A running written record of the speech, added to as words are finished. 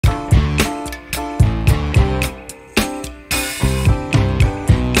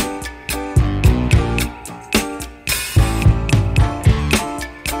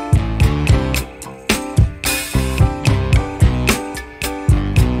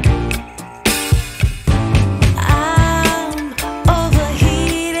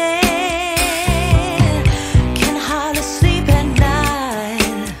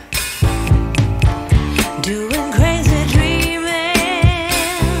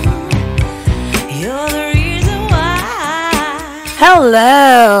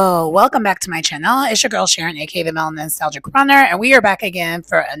Hello, welcome back to my channel. It's your girl Sharon, aka the Melanin Nostalgic Runner, and we are back again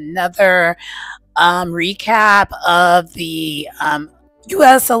for another recap of the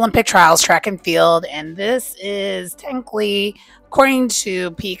U.S. Olympic trials track and field. And this is technically, according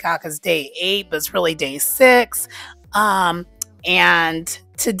to Peacock, is day 8, but it's really day 6. And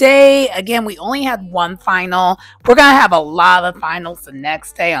today, again, we only had one final. We're going to have a lot of finals the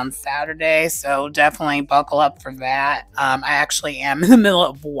next day on Saturday, so definitely buckle up for that. I actually am in the middle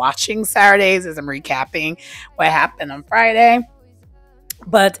of watching Saturdays as I'm recapping what happened on Friday.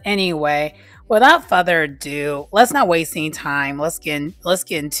 But anyway, without further ado, let's not waste any time. Let's get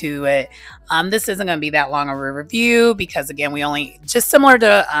into it. This isn't going to be that long of a review because, again, we only, just similar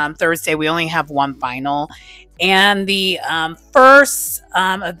to Thursday, we only have one final. And the first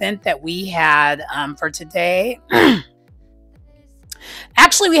event that we had for today,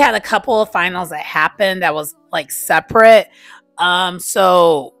 actually, we had a couple of finals that happened that was like separate.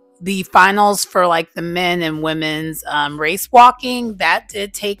 So the finals for like the men and women's race walking, that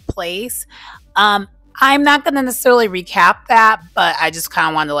did take place. I'm not going to necessarily recap that, but I just kind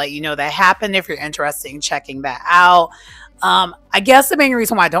of wanted to let you know that happened if you're interested in checking that out. I guess the main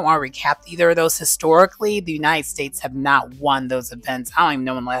reason why I don't want to recap either of those, historically, the United States have not won those events. I don't even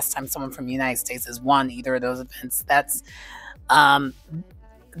know when the last time someone from the United States has won either of those events. That's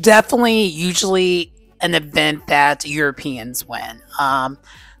definitely usually an event that Europeans win.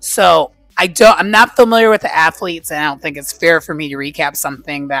 So I'm not familiar with the athletes, and I don't think it's fair for me to recap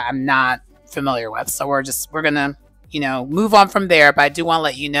something that I'm not familiar with. So we're gonna move on from there. But I do want to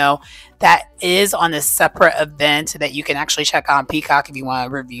let you know that is on a separate event that you can actually check out on Peacock if you want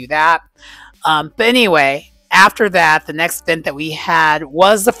to review that. But anyway, after that, the next event that we had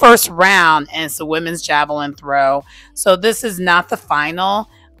was the first round, and it's the women's javelin throw. So this is not the final.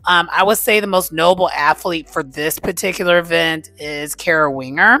 I would say the most notable athlete for this particular event is Kara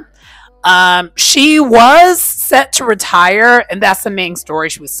Winger. She was set to retire, and that's the main story.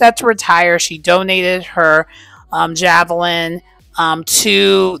 She was set to retire. She donated her javelin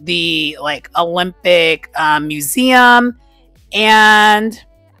to the Olympic museum, and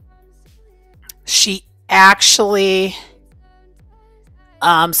she actually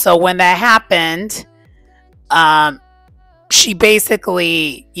so when that happened, she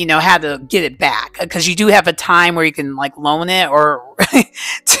basically had to get it back, because you do have a time where you can loan it or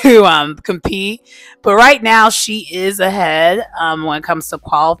to compete. But right now she is ahead when it comes to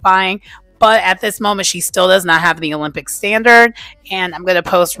qualifying. But at this moment, she still does not have the Olympic standard. And I'm going to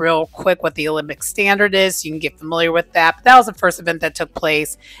post real quick what the Olympic standard is so you can get familiar with that. But that was the first event that took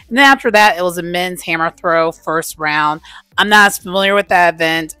place. And then after that, it was a men's hammer throw first round. I'm not as familiar with that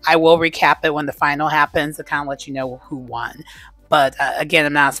event. I will recap it when the final happens to kind of let you know who won. But again,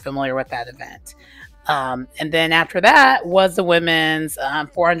 I'm not as familiar with that event. And then after that was the women's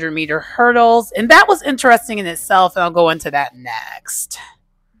 400-meter hurdles. And that was interesting in itself. And I'll go into that next.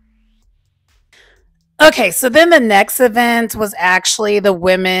 Okay, so then the next event was actually the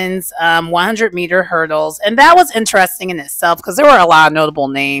women's 100-meter hurdles. And that was interesting in itself because there were a lot of notable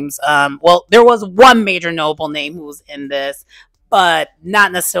names. Well, there was one major notable name who was in this, but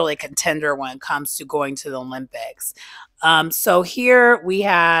not necessarily a contender when it comes to going to the Olympics. So here we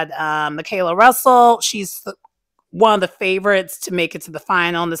had Michaela Russell. She's one of the favorites to make it to the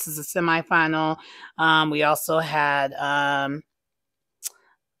final. This is a semifinal. We also had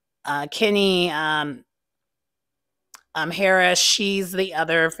Kenny Harris. She's the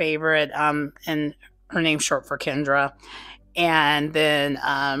other favorite, and her name's short for Kendra. And then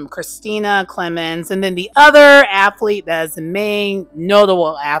Christina Clemens. And then the other athlete that is the main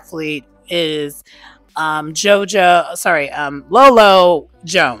notable athlete is Lolo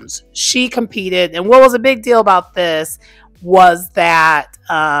Jones. She competed, and what was a big deal about this was that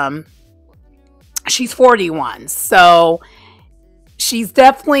she's 41, so she's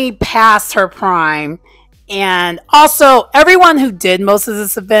definitely past her prime. And also, everyone who did most of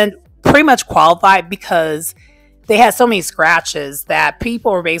this event pretty much qualified because they had so many scratches that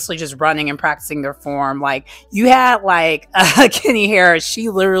people were basically just running and practicing their form. Like, you had Kenny Harris. She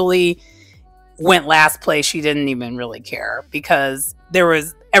literally went last place. She didn't even really care because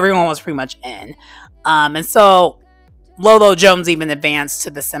everyone was pretty much in. And so Lolo Jones even advanced to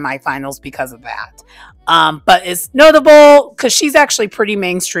the semifinals because of that. But it's notable because she's actually pretty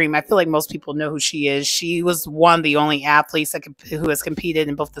mainstream. I feel like most people know who she is. She was one of the only athletes who has competed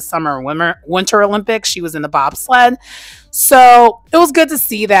in both the summer and winter Olympics. She was in the bobsled. So it was good to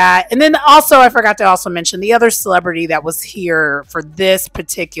see that. And then also, I forgot to also mention the other celebrity that was here for this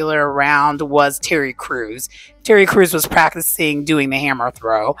particular round was Terry Crews. Terry Crews was practicing doing the hammer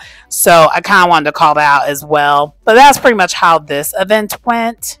throw. So I kind of wanted to call that out as well. But that's pretty much how this event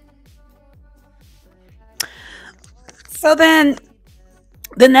went. So then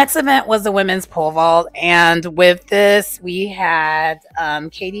the next event was the women's pole vault, and with this we had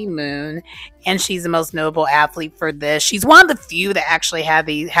Katie Moon, and she's the most notable athlete for this. She's one of the few that actually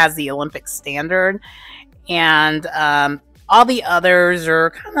has the Olympic standard, and all the others are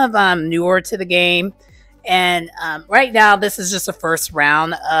kind of newer to the game. And right now this is just the first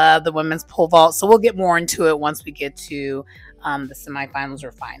round of the women's pole vault, so we'll get more into it once we get to the semifinals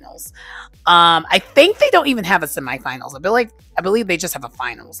or finals. I think they don't even have a semifinals. I believe they just have a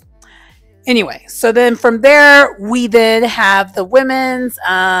finals. Anyway, so then from there, we then have the women's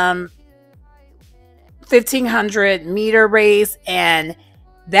 1500 meter race, and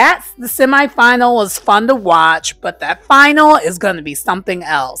that's the semifinal. Is fun to watch, but that final is going to be something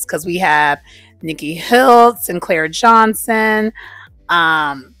else because we have Nikki Hill, Sinclair Johnson,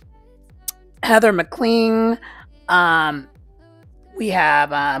 Heather McLean, we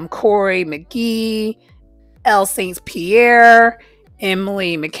have Corey McGee, Elle St. Pierre,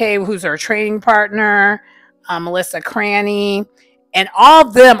 Emily McKay, who's our training partner, Melissa Cranny, and all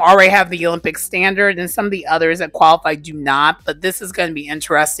of them already have the Olympic standard, and some of the others that qualify do not. But this is going to be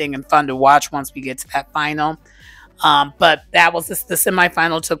interesting and fun to watch once we get to that final. But that was the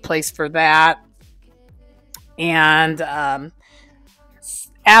semifinal took place for that. And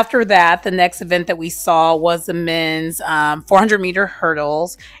after that, the next event that we saw was the men's 400-meter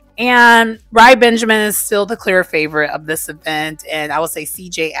hurdles. And Rai Benjamin is still the clear favorite of this event. And I would say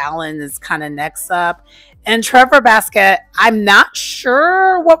CJ Allen is kind of next up. And Trevor Basket, I'm not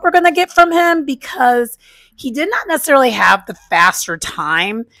sure what we're going to get from him because he did not necessarily have the faster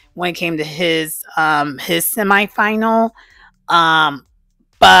time when it came to his semifinal.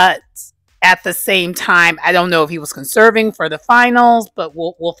 But at the same time, I don't know if he was conserving for the finals, but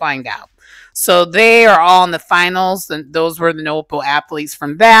we'll find out. So they are all in the finals, and those were the notable athletes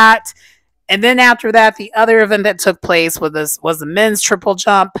from that. And then after that, the other event that took place was the men's triple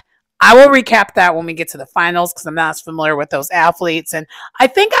jump. I will recap that when we get to the finals because I'm not as familiar with those athletes. And I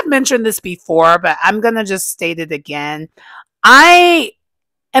think I've mentioned this before, but I'm going to just state it again. I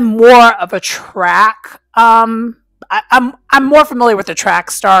am more of a track I'm more familiar with the track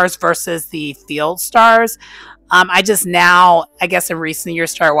stars versus the field stars. I just now, I guess in recent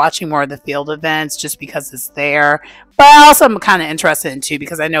years, start watching more of the field events just because it's there. But I also am kind of interested in too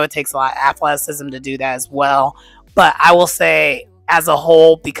because I know it takes a lot of athleticism to do that as well. But I will say, as a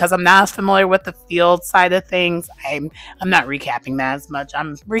whole, because I'm not as familiar with the field side of things, I'm not recapping that as much.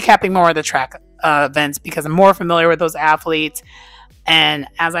 I'm recapping more of the track events because I'm more familiar with those athletes. And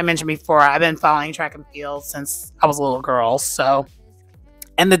as I mentioned before, I've been following track and field since I was a little girl. So,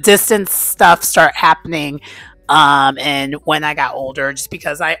 and the distance stuff started happening and when I got older, just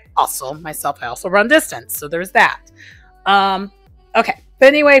because I also run distance. So there's that. Okay. But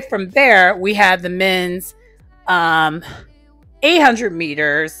anyway, from there, we had the men's 800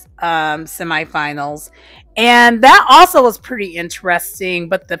 meters semifinals. And that also was pretty interesting.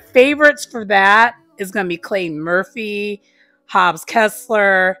 But the favorites for that is going to be Clayton Murphy, Hobbs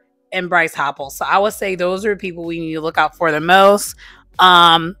Kessler, and Bryce Hoppel. So I would say those are people we need to look out for the most.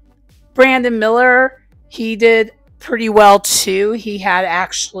 Brandon Miller, he did pretty well too. He had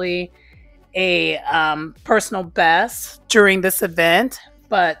actually a personal best during this event,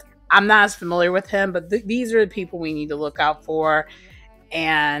 but I'm not as familiar with him. But these are the people we need to look out for,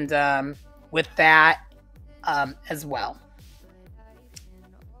 and with that as well.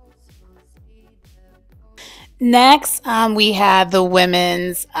 Next, we have the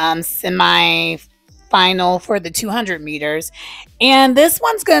women's semi-final for the 200 meters. And this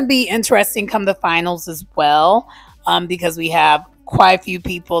one's going to be interesting come the finals as well, because we have quite a few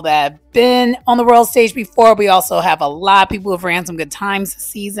people that have been on the world stage before. We also have a lot of people who have ran some good times this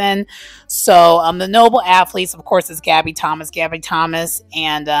season. So the notable athletes, of course, is Gabby Thomas.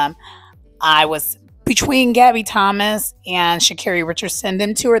 And I was between Gabby Thomas and Sha'Carri Richardson.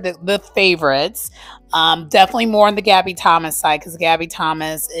 Them two are the favorites. Definitely more on the Gabby Thomas side because Gabby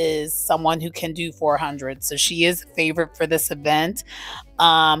Thomas is someone who can do 400. So she is a favorite for this event.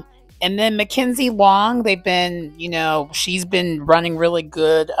 And then Mackenzie Long, she's been running really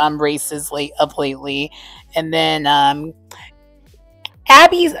good races lately. And then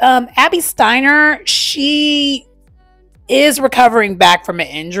Abby Steiner, she is recovering back from an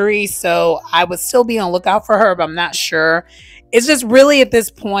injury, so I would still be on the lookout for her, but I'm not sure. It's just really at this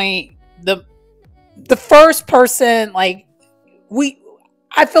point the first person, like,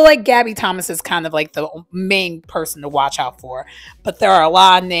 I feel like Gabby Thomas is kind of like the main person to watch out for. But there are a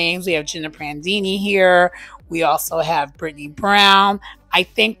lot of names. We have Jenna Prandini here. We also have Brittany Brown. I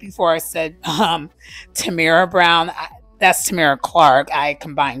think before I said Tamara Brown, that's Tamara Clark. I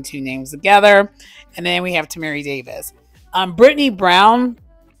combined two names together. And then we have Tamari Davis. Brittany Brown,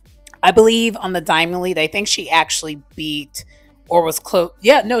 I believe on the Diamond League, I think she actually beat or was close.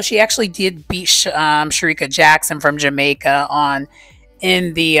 Yeah, no, she actually did beat Sharika Jackson from Jamaica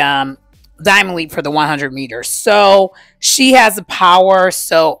in the Diamond League for the 100 meters. So she has the power.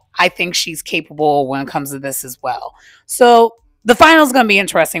 So I think she's capable when it comes to this as well. So the final is going to be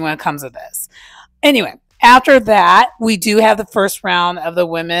interesting when it comes to this. Anyway, after that, we do have the first round of the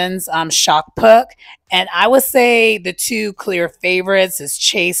women's shot put. And I would say the two clear favorites is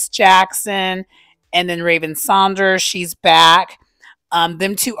Chase Jackson and then Raven Saunders. She's back.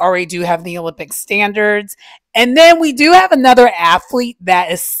 Them two already do have the Olympic standards. And then we do have another athlete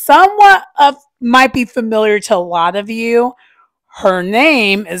that is somewhat might be familiar to a lot of you. Her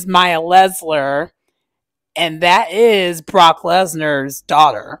name is Maya Lesler, and that is Brock Lesnar's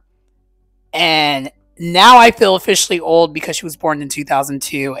daughter. And now I feel officially old because she was born in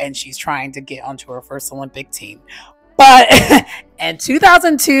 2002 and she's trying to get onto her first Olympic team. But in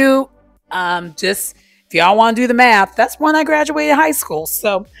 2002, just if y'all want to do the math, that's when I graduated high school.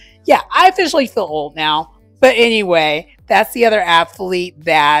 So yeah, I officially feel old now. But anyway, that's the other athlete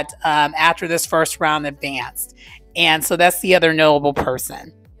that after this first round advanced. And so that's the other notable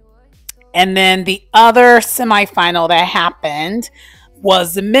person. And then the other semifinal that happened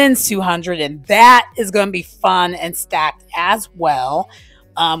was the men's 200. And that is going to be fun and stacked as well.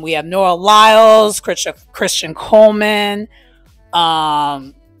 We have Noah Lyles, Christian Coleman,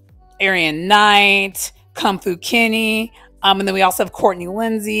 Arian Knight, Kung Fu Kinney. And then we also have Courtney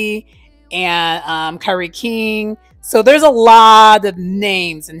Lindsay and Kyrie King. So there's a lot of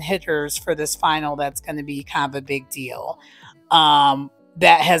names and hitters for this final that's going to be kind of a big deal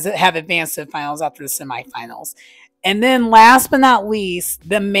that have advanced to the finals after the semifinals. And then last but not least,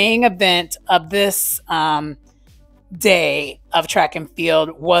 the main event of this day of track and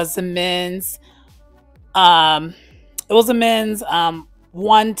field was the men's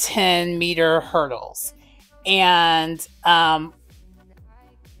 110 meter hurdles. And I'll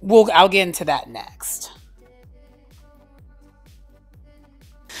get into that next.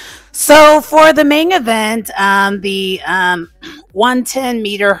 So for the main event, the 110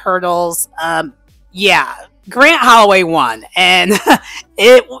 meter hurdles, Grant Holloway won, and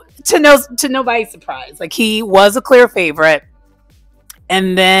it to nobody's surprise, like he was a clear favorite.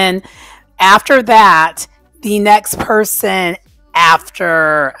 And then after that, the next person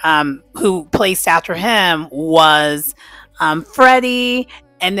after who placed after him was Freddie,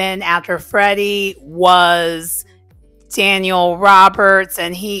 and then after Freddie was Daniel Roberts,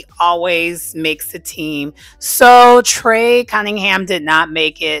 and he always makes the team. So Trey Cunningham did not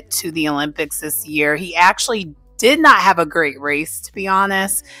make it to the Olympics this year. He actually did not have a great race, to be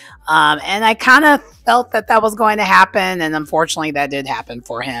honest. And I kind of felt that was going to happen, and unfortunately that did happen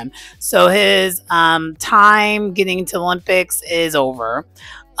for him. So his time getting to the Olympics is over.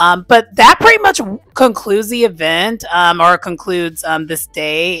 But that pretty much concludes the event, or concludes this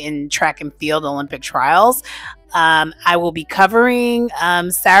day in track and field Olympic trials. I will be covering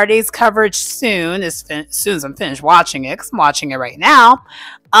Saturday's coverage soon, as soon as I'm finished watching it, because I'm watching it right now.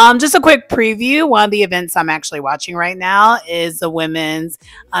 Just a quick preview. One of the events I'm actually watching right now is the women's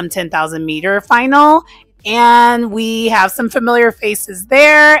 10,000 meter final. And we have some familiar faces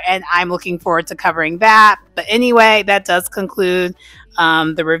there, and I'm looking forward to covering that. But anyway, that does conclude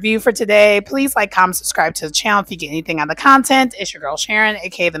the review for today. Please like, comment, subscribe to the channel if you get anything out of the content. It's your girl Sharon,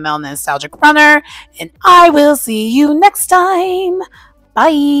 aka the Melanin Nostalgic Runner, and I will see you next time. Bye.